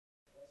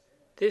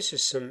This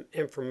is some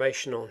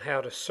information on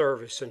how to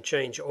service and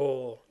change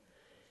oil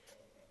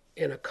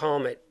in a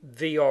Comet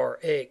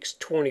VRX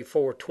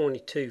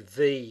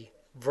 2422V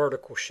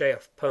vertical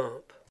shaft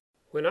pump.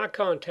 When I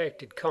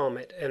contacted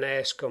Comet and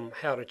asked them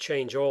how to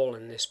change oil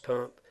in this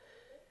pump,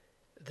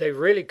 they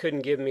really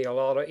couldn't give me a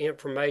lot of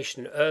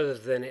information other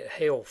than it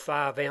held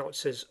 5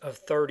 ounces of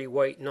 30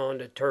 weight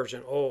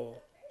non-detergent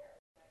oil.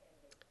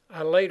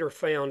 I later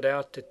found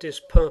out that this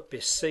pump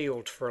is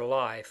sealed for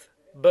life,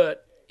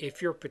 but if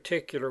you're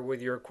particular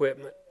with your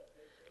equipment,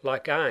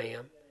 like I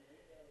am,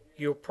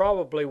 you'll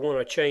probably want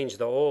to change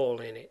the oil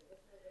in it,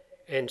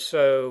 and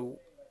so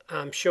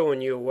I'm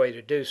showing you a way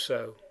to do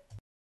so.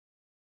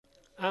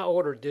 I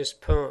ordered this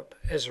pump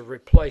as a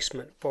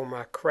replacement for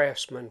my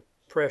Craftsman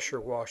pressure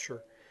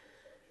washer.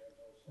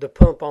 The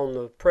pump on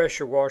the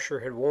pressure washer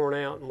had worn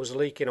out and was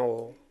leaking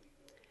oil.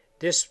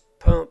 This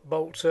pump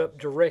bolts up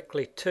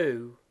directly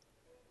to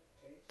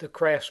the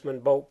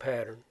Craftsman bolt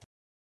pattern.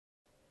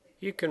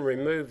 You can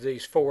remove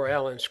these 4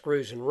 Allen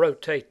screws and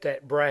rotate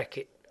that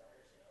bracket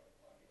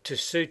to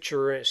suit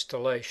your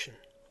installation.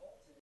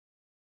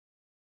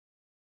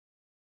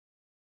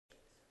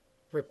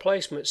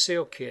 Replacement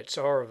seal kits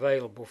are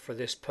available for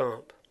this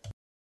pump.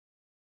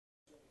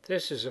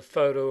 This is a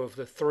photo of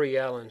the 3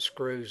 Allen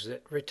screws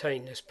that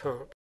retain this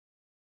pump.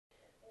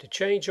 To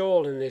change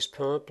oil in this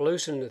pump,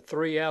 loosen the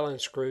 3 Allen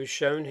screws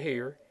shown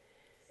here.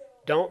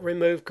 Don't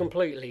remove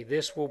completely,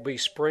 this will be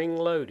spring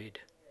loaded.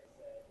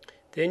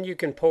 Then you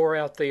can pour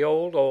out the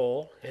old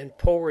oil and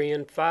pour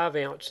in 5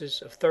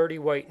 ounces of 30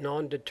 weight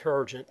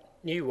non-detergent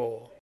new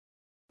oil.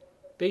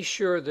 Be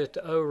sure that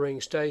the O-ring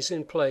stays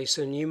in place,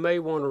 and you may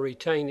want to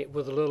retain it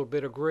with a little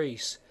bit of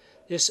grease.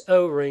 This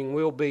O-ring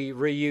will be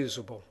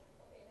reusable.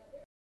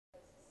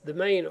 The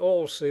main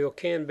oil seal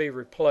can be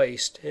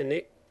replaced, and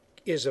it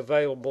is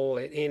available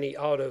at any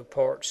auto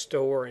parts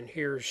store, and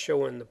here's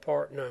showing the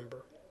part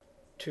number.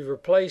 To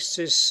replace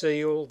this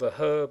seal, the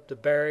hub, the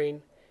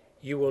bearing,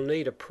 you will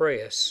need a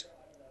press.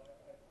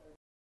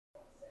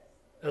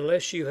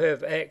 Unless you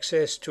have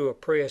access to a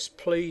press,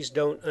 please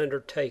don't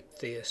undertake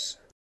this.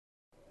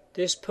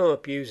 This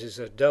pump uses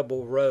a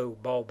double row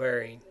ball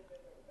bearing.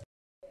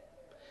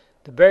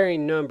 The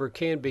bearing number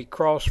can be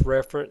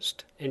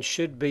cross-referenced and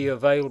should be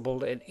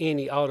available at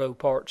any auto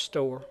parts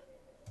store.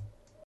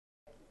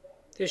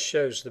 This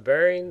shows the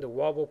bearing, the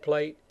wobble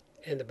plate,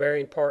 and the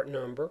bearing part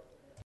number.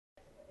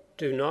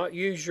 Do not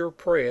use your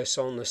press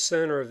on the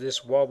center of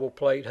this wobble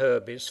plate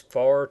hub. It's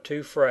far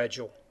too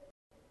fragile.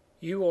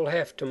 You will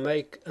have to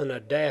make an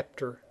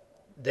adapter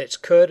that's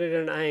cut at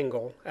an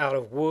angle out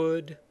of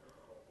wood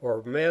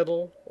or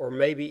metal or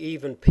maybe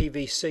even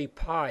PVC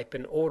pipe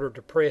in order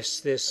to press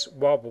this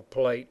wobble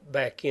plate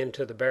back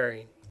into the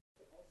bearing.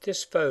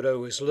 This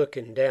photo is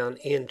looking down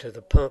into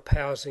the pump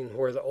housing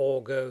where the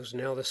oil goes.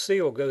 Now the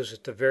seal goes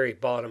at the very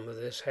bottom of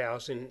this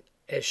housing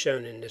as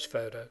shown in this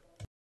photo.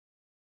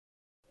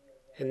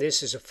 And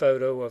this is a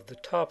photo of the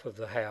top of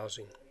the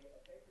housing.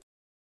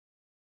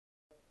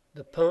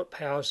 The pump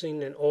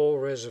housing and oil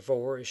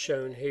reservoir is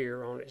shown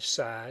here on its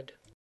side.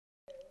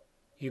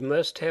 You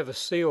must have a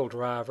seal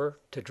driver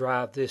to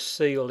drive this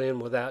seal in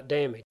without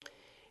damage.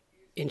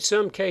 In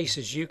some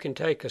cases you can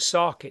take a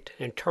socket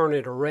and turn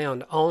it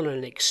around on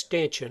an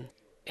extension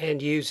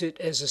and use it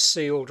as a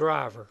seal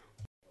driver.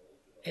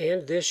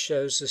 And this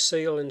shows the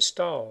seal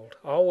installed.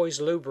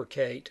 Always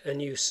lubricate a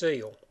new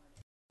seal.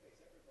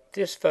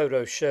 This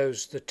photo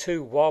shows the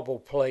 2 wobble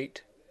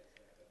plate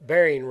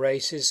bearing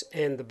races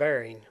and the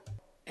bearing,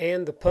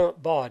 and the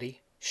pump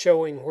body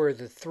showing where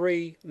the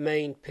 3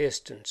 main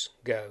pistons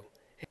go.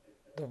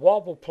 The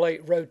wobble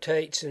plate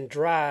rotates and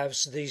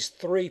drives these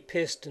 3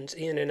 pistons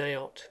in and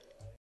out.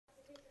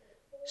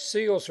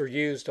 Seals are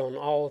used on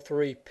all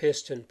 3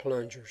 piston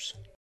plungers.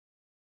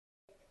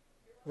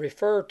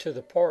 Refer to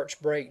the parts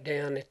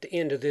breakdown at the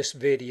end of this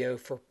video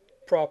for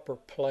proper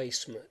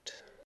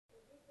placement.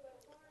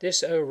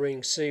 This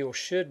O-ring seal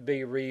should be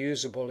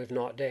reusable if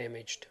not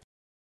damaged.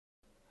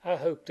 I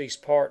hope these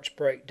parts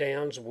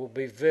breakdowns will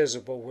be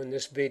visible when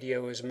this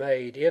video is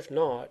made. If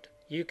not,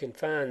 you can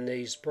find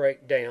these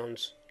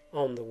breakdowns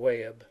on the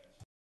web.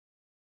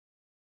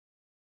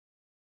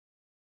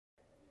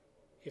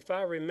 If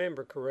I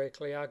remember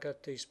correctly, I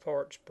got these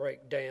parts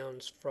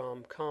breakdowns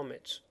from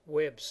Comet's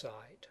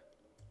website.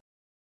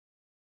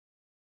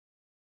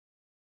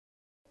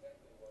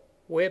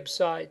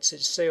 Websites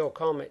that sell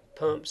Comet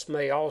pumps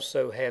may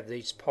also have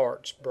these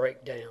parts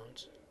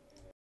breakdowns.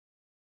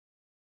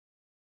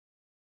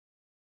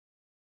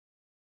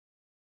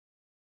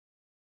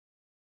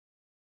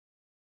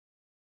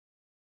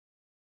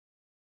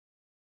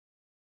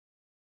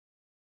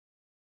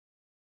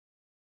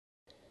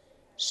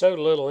 So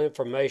little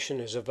information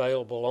is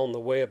available on the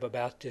web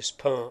about this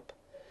pump.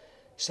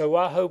 So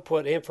I hope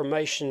what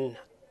information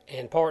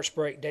and parts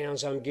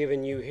breakdowns I'm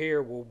giving you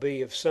here will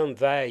be of some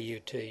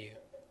value to you.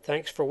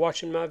 Thanks for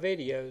watching my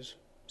videos.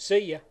 See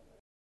ya.